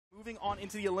Moving on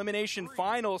into the elimination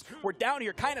finals, we're down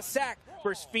here, Kyna Sack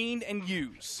versus Fiend and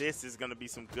Use. This is going to be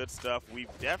some good stuff. We've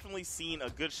definitely seen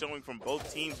a good showing from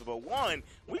both teams, but one,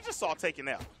 we just saw taken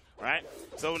out, right?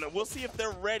 So we'll see if they're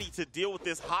ready to deal with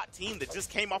this hot team that just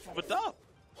came off of a dub.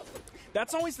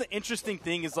 That's always the interesting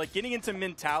thing, is like getting into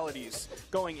mentalities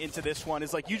going into this one,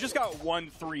 is like you just got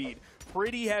 1-3'd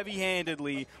pretty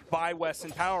heavy-handedly by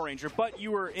Weston Power Ranger, but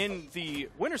you were in the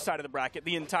winner's side of the bracket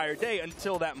the entire day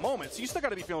until that moment. So you still got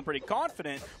to be feeling pretty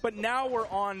confident, but now we're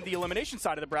on the elimination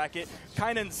side of the bracket.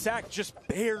 Kyna and Sack just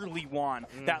barely won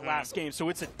that last game. So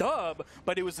it's a dub,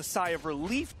 but it was a sigh of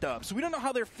relief dub. So we don't know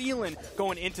how they're feeling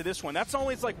going into this one. That's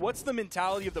always like, what's the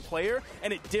mentality of the player?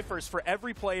 And it differs for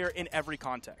every player in every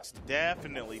context.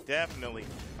 Definitely, definitely.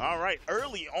 All right,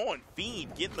 early on,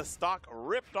 Fiend getting the stock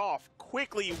ripped off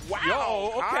quickly.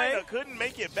 Wow, okay. Kyna couldn't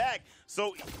make it back.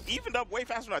 So evened up way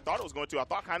faster than I thought it was going to. I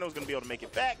thought Kyna was going to be able to make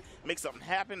it back, make something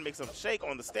happen, make something shake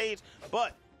on the stage.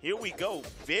 But here we go.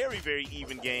 Very, very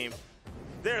even game.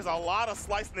 There's a lot of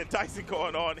slicing and dicing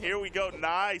going on. Here we go.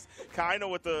 Nice. Kyna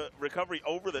with the recovery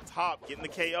over the top, getting the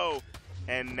KO.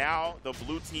 And now the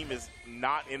blue team is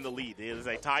not in the lead. It is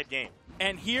a tied game.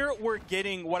 And here we're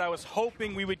getting what I was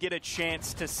hoping we would get a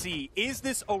chance to see. Is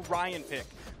this Orion pick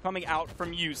coming out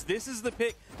from Use? This is the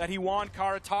pick that he won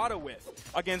Karatada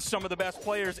with against some of the best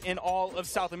players in all of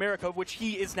South America, of which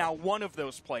he is now one of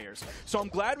those players. So I'm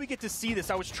glad we get to see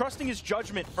this. I was trusting his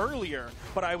judgment earlier,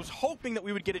 but I was hoping that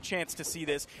we would get a chance to see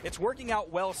this. It's working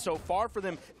out well so far for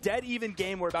them. Dead even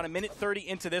game. We're about 1:30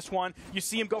 into this one. You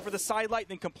see him go for the side light,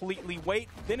 then completely wait,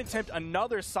 then attempt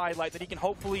another side light that he can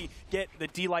hopefully get the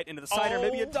D-light into the side, or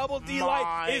maybe a double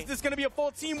D-light. Is this going to be a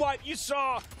full team wipe? You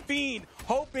saw Fiend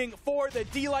hoping for the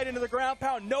D-light into the ground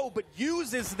pound. No, but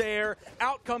Use is there.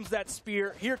 Out comes that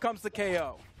spear. Here comes the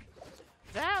KO.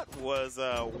 That was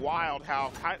wild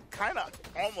how Kyna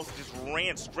almost just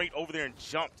ran straight over there and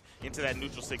jumped into that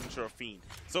neutral signature of Fiend.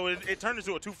 So it turned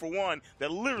into a 2-for-1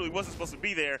 that literally wasn't supposed to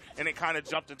be there, and it kind of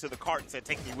jumped into the cart and said,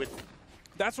 take me with me.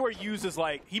 That's where Use is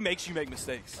like, he makes you make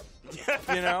mistakes.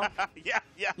 You know? Yeah.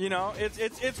 You know,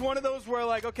 it's one of those where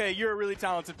like, okay, you're a really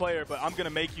talented player, but I'm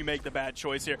gonna make you make the bad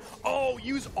choice here. Oh,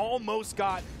 Use almost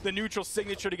got the neutral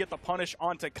signature to get the punish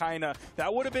onto Kyna.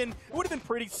 That would have been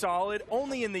pretty solid.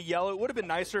 Only in the yellow. It would have been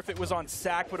nicer if it was on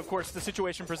Sack, but of course the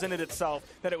situation presented itself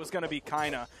that it was gonna be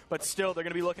Kyna. But still, they're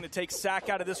gonna be looking to take Sack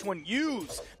out of this one.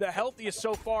 Use, the healthiest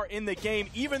so far in the game,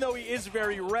 even though he is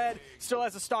very red, still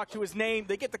has a stock to his name.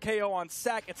 They get the KO on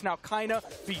Sack. It's now Kyna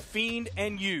v Fiend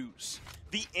and Use.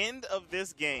 The end of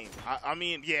this game, I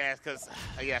mean, yeah, because,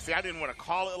 see, I didn't want to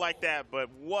call it like that, but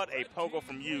what a pogo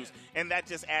from Use, and that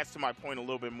just adds to my point a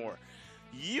little bit more.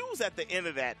 Use at the end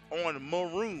of that on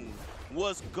Maroon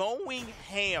was going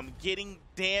ham, getting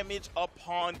damage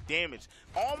upon damage.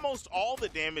 Almost all the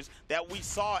damage that we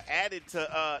saw added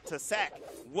to Sack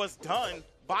was done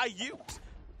by Use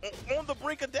on the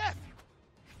brink of death.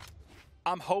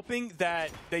 I'm hoping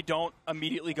that they don't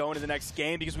immediately go into the next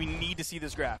game, because we need to see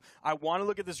this graph. I want to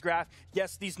look at this graph.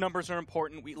 Yes, these numbers are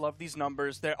important. We love these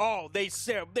numbers. They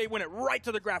went it right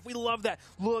to the graph. We love that.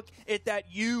 Look at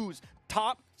that Use.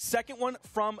 Top, second one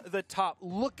from the top.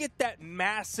 Look at that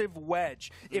massive wedge.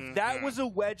 If that was a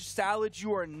wedge salad,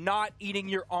 you are not eating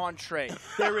your entree.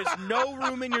 There is no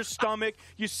room in your stomach.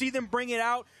 You see them bring it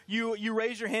out. You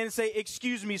raise your hand and say,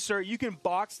 excuse me, sir, you can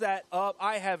box that up.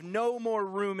 I have no more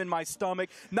room in my stomach.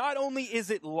 Not only is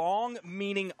it long,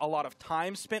 meaning a lot of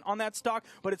time spent on that stock,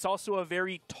 but it's also a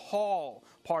very tall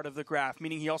part of the graph,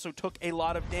 meaning he also took a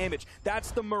lot of damage. That's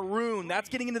the Maroon. That's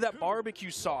getting into that barbecue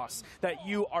sauce that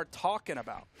you are talking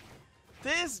about.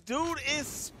 This dude is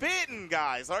spitting,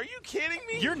 guys. Are you kidding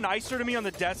me? You're nicer to me on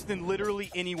the desk than literally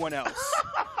anyone else.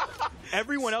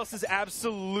 Everyone else is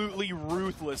absolutely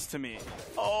ruthless to me.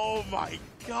 Oh my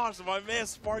gosh, my man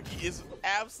Sparky is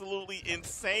absolutely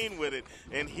insane with it.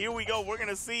 And here we go. We're going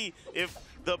to see if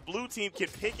the blue team can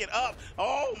pick it up.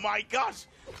 Oh my gosh,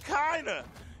 Kyna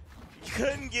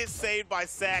couldn't get saved by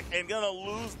Sack and going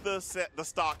to lose the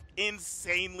stock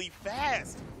insanely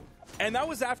fast. And that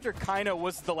was after Kyna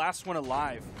was the last one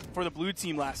alive for the blue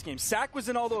team last game. Sack was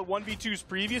in all the 1v2s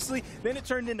previously, then it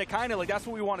turned into Kyna. Like, that's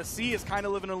what we want to see, is Kyna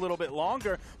living a little bit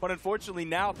longer. But unfortunately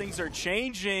now things are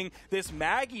changing. This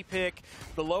Maggie pick,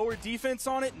 the lower defense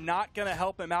on it, not going to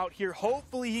help him out here.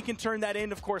 Hopefully he can turn that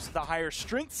in. Of course, the higher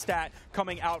strength stat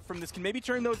coming out from this can maybe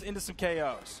turn those into some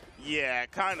KOs. Yeah,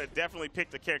 Kyna definitely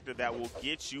picked a character that will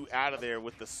get you out of there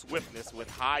with the swiftness, with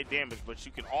high damage, but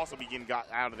you can also be getting got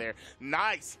out of there.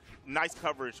 Nice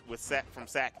coverage with from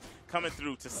Sack coming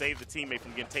through to save the teammate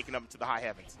from getting taken up into the high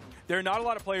heavens. There are not a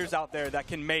lot of players out there that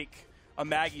can make a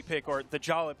Maggie pick or the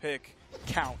Jala pick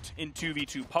count in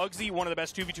 2v2. Pugsy, one of the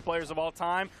best 2v2 players of all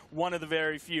time, one of the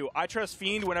very few. I trust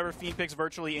Fiend whenever Fiend picks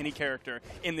virtually any character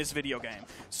in this video game.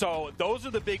 So those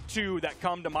are the big two that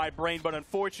come to my brain, but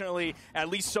unfortunately, at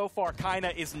least so far,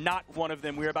 Kyna is not one of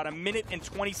them. We're about 1 minute and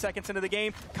 20 seconds into the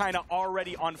game, Kyna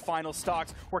already on final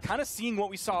stocks. We're kind of seeing what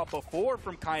we saw before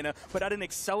from Kyna, but at an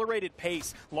accelerated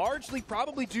pace, largely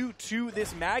probably due to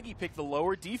this Maggie pick, the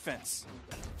lower defense.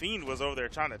 Fiend was over there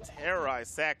trying to terrorize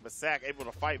Sack, but Sack able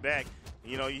to fight back.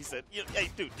 You know, he said,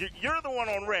 hey, dude, you're the one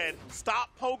on red.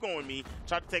 Stop pogoing me.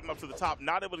 Tried to take him up to the top.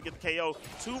 Not able to get the KO.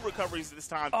 2 recoveries this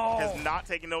time. Oh. Has not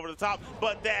taken over the top.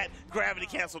 But that gravity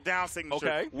cancel down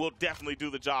signature will definitely do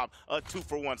the job. A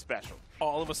 2-for-1 special.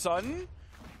 All of a sudden,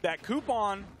 that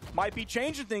coupon might be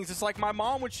changing things. It's like my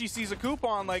mom when she sees a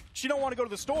coupon, like she don't want to go to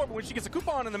the store, but when she gets a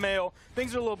coupon in the mail,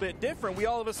 things are a little bit different. We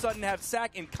all of a sudden have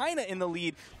Sack and Kyna in the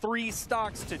lead, 3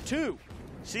 stocks to 2.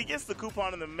 She gets the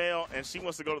coupon in the mail, and she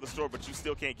wants to go to the store, but you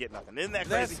still can't get nothing. Isn't that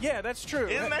crazy? Yeah, that's true.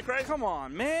 Isn't that crazy? Come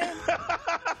on, man.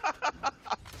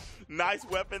 Nice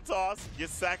weapon toss.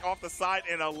 Gets Sack off the side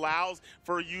and allows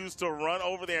for Hughes to run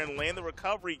over there and land the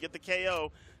recovery, get the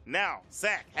KO. Now,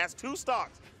 Sack has 2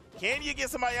 stocks. Can you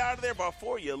get somebody out of there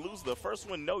before you lose the first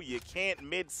one? No, you can't.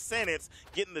 Mid-sentence,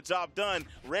 getting the job done.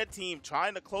 Red team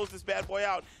trying to close this bad boy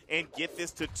out and get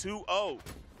this to 2-0.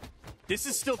 This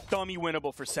is still dummy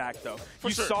winnable for Sack, though.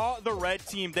 You sure. saw the red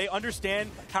team. They understand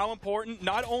how important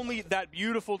not only that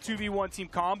beautiful 2v1 team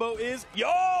combo is. Yo,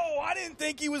 I didn't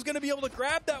think he was going to be able to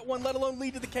grab that one, let alone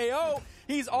lead to the KO.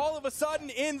 He's all of a sudden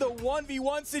in the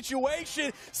 1v1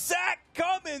 situation. Sack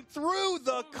coming through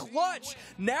the clutch.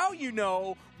 Now you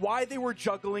know why they were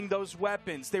juggling those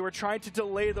weapons. They were trying to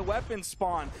delay the weapon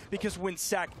spawn because when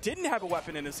Sack didn't have a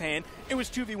weapon in his hand, it was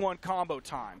 2v1 combo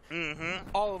time.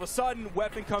 All of a sudden,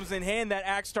 weapon comes in hand, that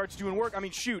axe starts doing work. I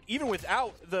mean, shoot, even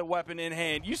without the weapon in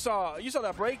hand, you saw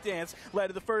that breakdance led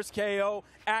to the first KO.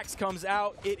 Axe comes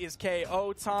out, it is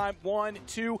KO time. 1,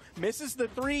 2, misses the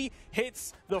 3,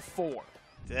 hits the 4.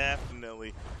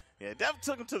 Definitely. Yeah, Dev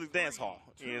took him to the dance hall,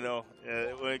 you know.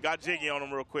 Got jiggy on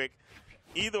him real quick.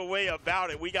 Either way about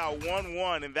it, we got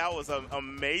 1-1, and that was an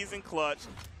amazing clutch.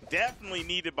 Definitely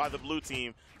needed by the blue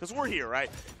team, because we're here, right?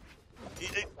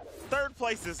 Third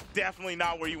place is definitely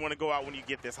not where you want to go out when you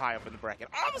get this high up in the bracket.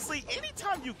 Honestly,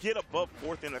 anytime you get above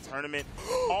 4th in a tournament,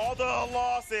 all the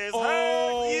losses hurt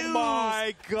you. Oh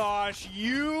my gosh,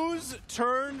 Hughes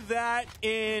turned that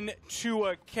into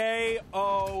a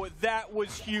KO. That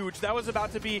was huge. That was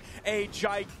about to be a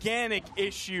gigantic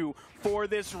issue for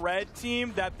this red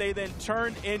team that they then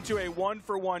turned into a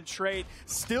 1-for-1 trade.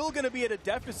 Still going to be at a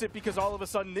deficit because all of a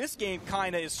sudden this game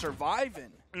Kyna is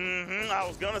surviving. I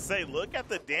was going to say, look at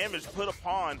the damage put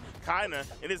upon Kyna.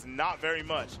 It is not very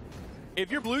much. If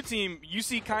you're blue team, you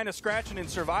see Kyna scratching and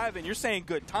surviving, you're saying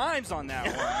good times on that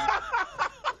one.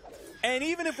 And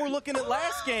even if we're looking at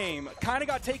last game, Kyna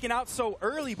got taken out so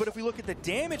early, but if we look at the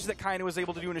damage that Kyna was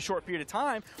able to do in a short period of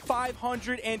time,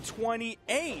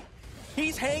 528.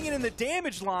 He's hanging in the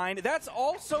damage line. That's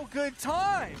also good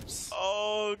times.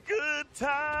 Oh, good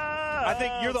times. I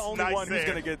think you're the only one who's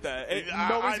going to get that.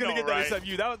 Nobody's going to get that except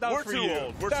you. That was for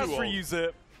you. That was for you,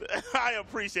 Zip. I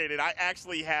appreciate it. I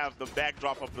actually have the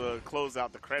backdrop of the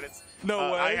closeout, the credits.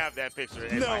 No way. I have that picture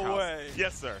in my house. No way.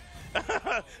 Yes, sir.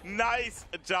 Nice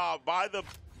job by the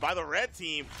red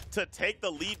team to take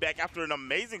the lead back after an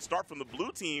amazing start from the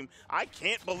blue team. I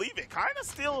can't believe it. Kyna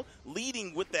still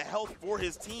leading with the health for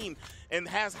his team and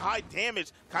has high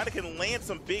damage. Kyna can land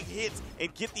some big hits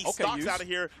and get these stocks out of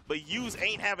here, but Hughes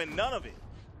ain't having none of it.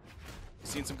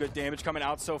 Seen some good damage coming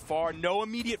out so far. No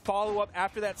immediate follow-up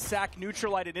after that Sack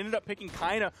neutralite. It ended up picking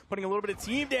Kyna, putting a little bit of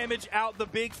team damage out. The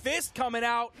big fist coming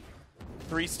out.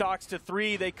 3 stocks to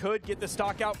 3. They could get the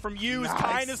stock out from Hughes. Nice.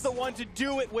 Kyna's the one to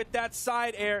do it with that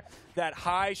side air. That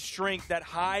high strength, that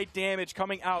high damage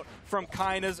coming out from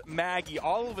Kyna's Maggie.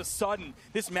 All of a sudden,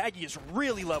 this Maggie is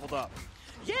really leveled up.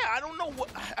 Yeah, I don't know what.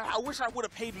 I wish I would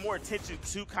have paid more attention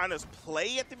to Kyna's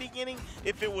play at the beginning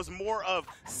if it was more of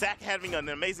Sack having an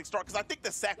amazing start, because I think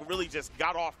the Sack really just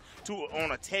got off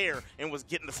on a tear and was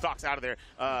getting the stocks out of there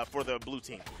for the blue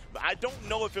team. But I don't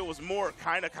know if it was more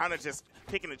Kyna just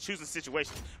picking and choosing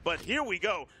situations. But here we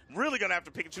go. Really going to have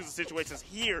to pick and choose the situations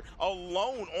here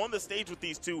alone on the stage with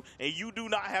these two, and you do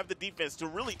not have the defense to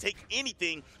really take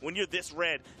anything when you're this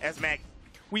red as Maggie.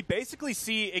 We basically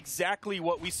see exactly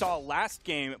what we saw last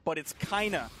game, but it's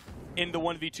Kyna in the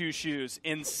 1v2 shoes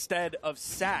instead of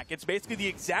Sack. It's basically the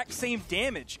exact same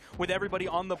damage with everybody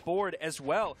on the board as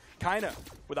well. Kyna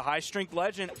with a high strength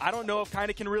legend. I don't know if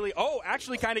Kyna can really,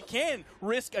 actually Kyna can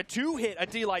risk a 2-hit, a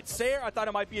D-Light Sayer. I thought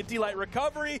it might be a D-Light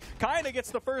recovery. Kyna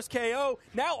gets the first KO.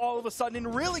 Now all of a sudden in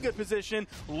really good position,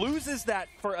 loses that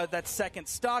for that second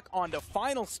stock onto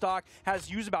final stock,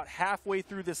 has used about halfway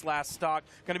through this last stock.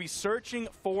 Going to be searching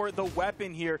for the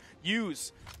weapon here.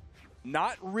 Use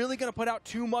not really going to put out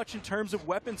too much in terms of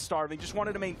weapon starving. Just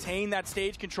wanted to maintain that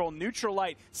stage control. Neutral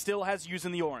Light still has Use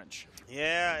in the orange.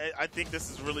 Yeah, I think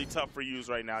this is really tough for Use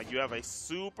right now. You have a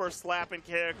super slapping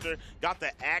character, got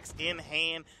the axe in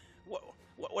hand.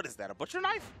 What is that, a butcher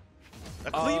knife?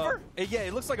 A cleaver? Yeah,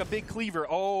 it looks like a big cleaver.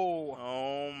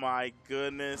 Oh my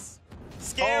goodness.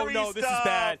 Scary no, this stuff. is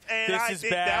bad. And this I is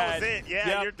think bad. that was it. Yeah,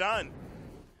 Yep. you're done.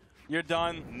 You're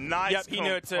done. Nice he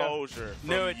knew it too. composure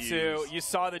Knew it from too. Use. You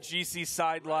saw the GC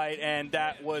side light, and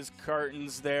that was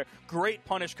curtains there. Great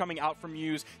punish coming out from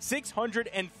Use.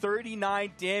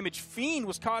 639 damage. Fiend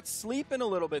was caught sleeping a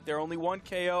little bit there. Only 1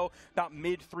 KO, about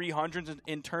mid-300s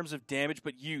in terms of damage,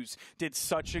 but Use did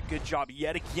such a good job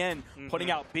yet again, putting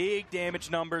out big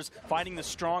damage numbers, finding the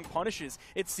strong punishes.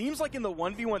 It seems like in the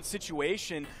 1v1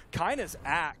 situation, Kyna's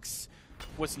axe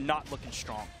was not looking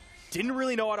strong. Didn't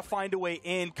really know how to find a way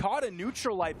in, caught a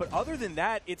neutral light, but other than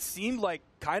that, it seemed like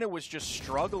Kyna was just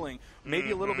struggling,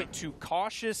 maybe a little bit too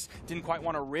cautious, didn't quite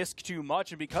want to risk too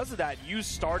much, and because of that, Use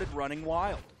started running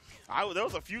wild. There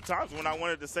was a few times when I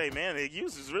wanted to say, man,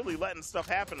 Use is really letting stuff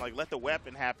happen, like let the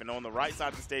weapon happen on the right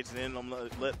side of the stage, and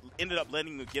then ended up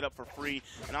letting him get up for free.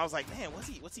 And I was like, man, what's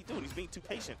he doing? He's being too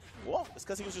patient. Well, it's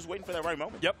because he was just waiting for that right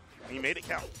moment. Yep. And he made it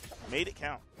count. Made it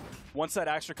count. Once that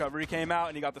axe recovery came out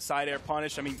and he got the side air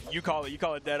punish, I mean, you call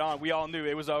it dead on. We all knew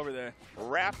it was over there.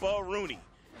 Rappa-Rooney.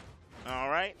 All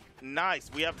right, nice.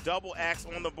 We have double axe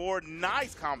on the board.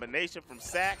 Nice combination from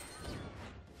Sack.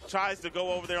 Tries to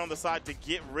go over there on the side to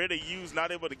get rid of Use,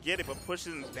 not able to get it, but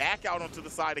pushes him back out onto the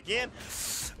side again.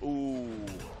 Ooh,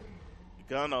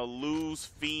 gonna lose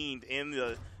Fiend in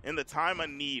the time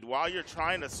of need. While you're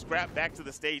trying to scrap back to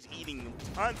the stage, eating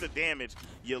tons of damage,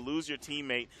 you lose your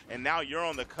teammate, and now you're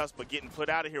on the cusp of getting put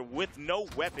out of here with no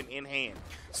weapon in hand.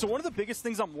 So one of the biggest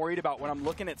things I'm worried about when I'm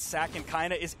looking at Sack and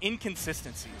Kyna is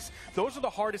inconsistencies. Those are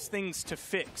the hardest things to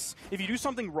fix. If you do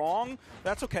something wrong,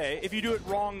 that's okay. If you do it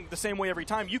wrong the same way every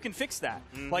time, you can fix that.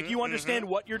 Like, you understand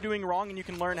what you're doing wrong, and you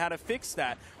can learn how to fix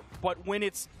that. But when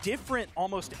it's different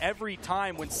almost every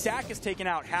time, when Sack is taken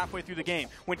out halfway through the game,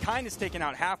 when Kyna is taken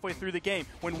out halfway through the game,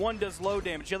 when one does low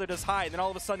damage, the other does high, and then all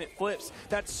of a sudden it flips,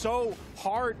 that's so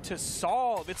hard to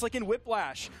solve. It's like in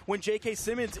Whiplash, when J.K.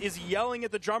 Simmons is yelling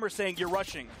at the drummer saying, you're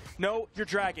rushing. No, you're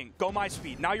dragging. Go my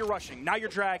speed. Now you're rushing. Now you're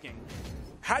dragging.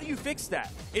 How do you fix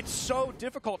that? It's so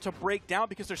difficult to break down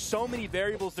because there's so many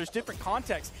variables, there's different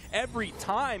contexts every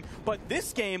time. But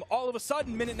this game, all of a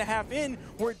sudden, minute and a half in,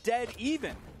 we're dead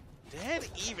even. Dead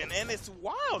even, and it's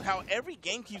wild how every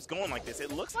game keeps going like this. It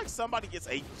looks like somebody gets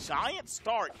a giant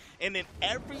start, and then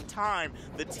every time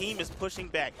the team is pushing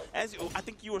back. As I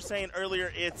think you were saying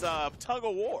earlier, it's a tug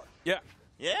of war. Yeah.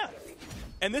 Yeah.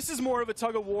 And this is more of a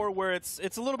tug of war where it's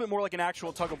a little bit more like an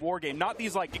actual tug of war game, not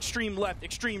these like extreme left,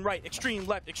 extreme right, extreme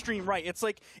left, extreme right. It's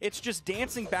like it's just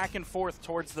dancing back and forth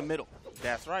towards the middle.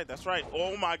 That's right, that's right.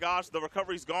 Oh my gosh, the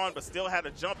recovery's gone, but still had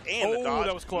a jump and the dodge.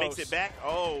 That was close. Makes it back.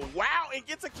 Oh, wow, and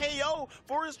gets a KO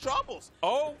for his troubles.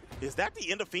 Oh. Is that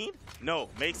the end of Fiend? No,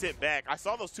 makes it back. I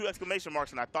saw those 2 exclamation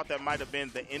marks, and I thought that might have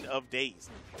been the end of days.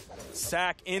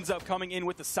 Sack ends up coming in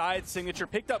with the side signature.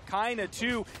 Picked up Kyna,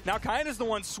 too. Now Kyna's the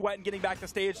one sweating, getting back to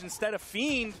stage instead of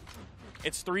Fiend.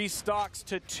 It's 3 stocks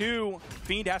to 2.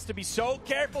 Fiend has to be so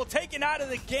careful. Taken out of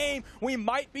the game. We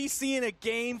might be seeing a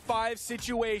Game 5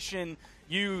 situation.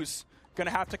 Use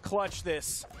gonna have to clutch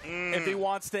this if he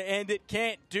wants to end it.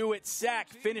 Can't do it. Sack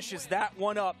finishes that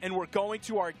one up, and we're going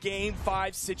to our Game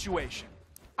 5 situation.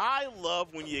 I love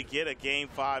when you get a Game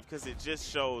 5 because it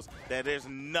just shows that there's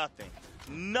nothing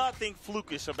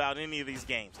flukish about any of these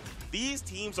games. These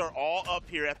teams are all up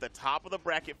here at the top of the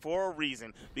bracket for a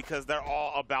reason, because they're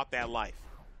all about that life.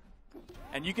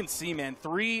 And you can see, man,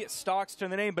 3 stocks to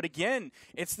the name. But again,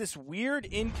 it's this weird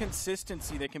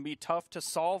inconsistency that can be tough to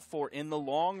solve for in the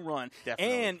long run.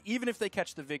 Definitely. And even if they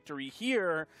catch the victory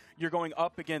here, you're going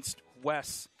up against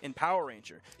Wes in Power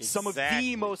Ranger. Exactly. Some of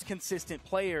the most consistent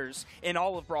players in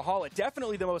all of Brawlhalla.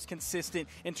 Definitely the most consistent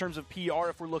in terms of PR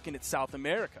if we're looking at South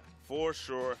America. For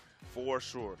sure. for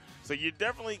sure. So you're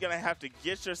definitely going to have to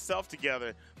get yourself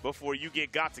together before you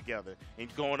get got together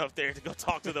and going up there to go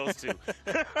talk to those two.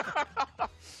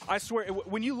 I swear,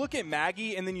 when you look at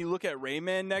Maggie and then you look at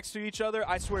Rayman next to each other,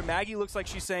 I swear Maggie looks like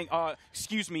she's saying,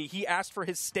 excuse me, he asked for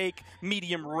his steak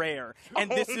medium rare, and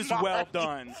this is well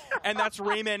done. And that's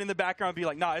Rayman in the background be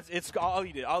like, nah, I'll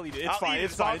eat it. It's fine.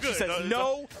 It's fine. She says,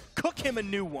 no, cook him a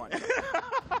new one.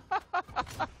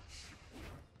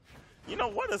 You know,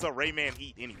 what does a Rayman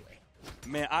eat anyway?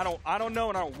 Man, I don't know,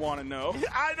 and I don't want to know.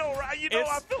 I know, right? You know,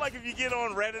 I feel like if you get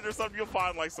on Reddit or something, you'll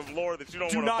find like some lore that you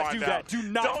don't want to find out. Do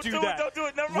not do that. Don't do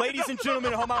it. Never mind. Ladies and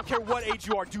gentlemen at home, I don't care what age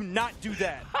you are, do not do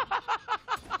that.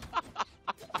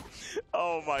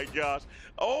 Oh my gosh.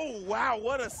 Oh wow,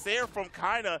 what a Sair from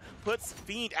Kyna puts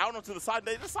Fiend out onto the side.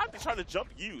 They decide to try to jump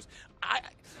use.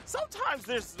 Sometimes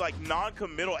there's like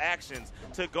non-committal actions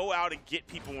to go out and get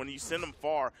people when you send them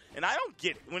far, and I don't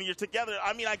get it. When you're together,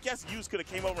 I mean, I guess Use could have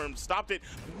came over and stopped it.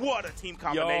 What a team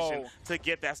combination to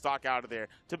get that stock out of there,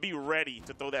 to be ready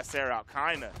to throw that Sair out.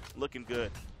 Kyna looking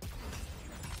good.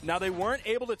 Now, they weren't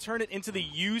able to turn it into the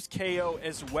Use KO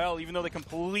as well, even though they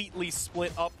completely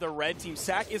split up the red team.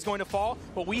 Sack is going to fall,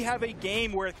 but we have a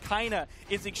game where Kyna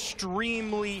is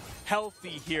extremely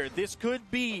healthy here. This could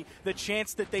be the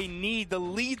chance that they need, the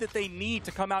lead that they need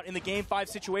to come out in the Game 5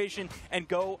 situation and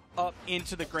go up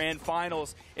into the Grand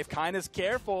Finals. If Kyna's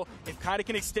careful, if Kyna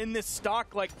can extend this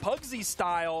stock like Pugsy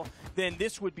style, then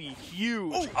this would be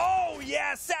huge. Ooh. Oh,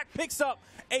 yeah, Sack picks up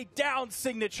a down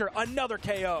signature, another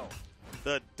KO.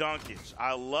 The dunkage.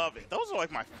 I love it. Those are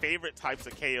like my favorite types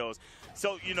of KOs.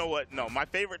 So you know what? No, my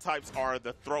favorite types are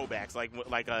the throwbacks, like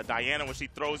Diana when she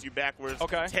throws you backwards,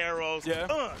 Taros,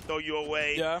 throw you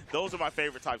away. Yeah. Those are my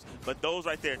favorite types. But those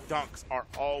right there, dunks, are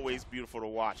always beautiful to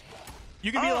watch.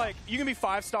 You can be like, you can be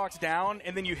 5 stocks down,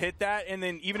 and then you hit that, and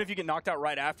then even if you get knocked out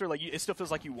right after, like it still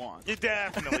feels like you won. Yeah,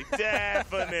 definitely,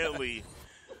 definitely.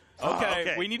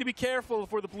 Okay, we need to be careful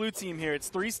for the blue team here. It's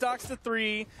 3 stocks to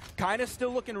 3. Kyna still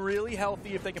looking really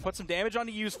healthy. If they can put some damage on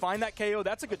the Use, find that KO,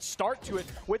 that's a good start to it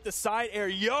with the side air.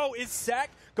 Yo, is Sack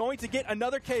going to get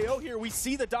another KO here? We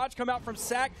see the dodge come out from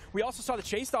Sack. We also saw the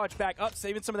chase dodge back up,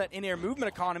 saving some of that in-air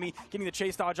movement economy, getting the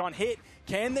chase dodge on hit.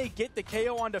 Can they get the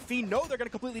KO onto Fiend? No, they're going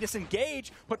to completely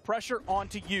disengage, put pressure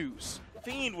onto Use.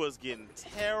 Fiend was getting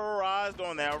terrorized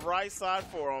on that right side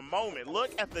for a moment.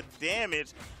 Look at the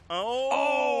damage.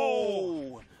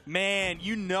 Oh! Man,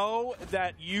 you know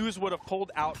that Use would have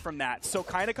pulled out from that. So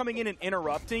kind of coming in and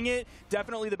interrupting it,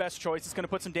 definitely the best choice. It's going to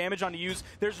put some damage on Use.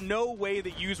 There's no way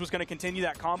that Use was going to continue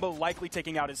that combo, likely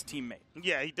taking out his teammate.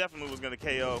 Yeah, he definitely was going to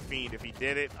KO Fiend if he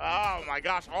did it. Oh my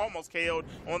gosh, almost KO'd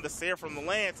on the Sair from the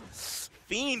Lance.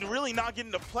 Fiend really not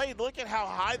getting to play. Look at how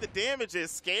high the damage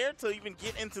is. Scared to even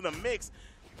get into the mix.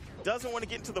 Doesn't want to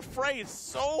get into the fray. It's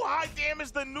so high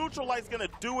damage, the neutral light's going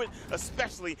to do it,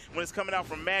 especially when it's coming out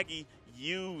from Maggie.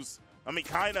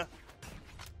 Kyna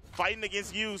fighting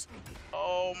against Use.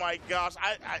 Oh my gosh,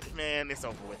 man, it's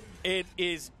over with. It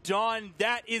is done.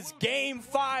 That is Game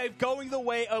 5 going the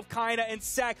way of Kyna and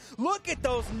Sack. Look at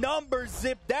those numbers,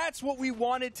 Zip. That's what we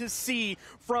wanted to see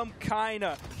from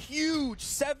Kyna. Huge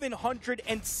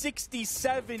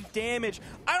 767 damage.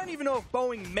 I don't even know if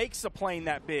Boeing makes a plane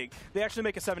that big. They actually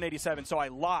make a 787, so I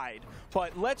lied.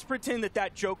 But let's pretend that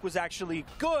that joke was actually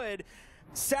good.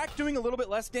 Sack doing a little bit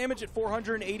less damage at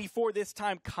 484 this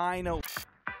time. Kyna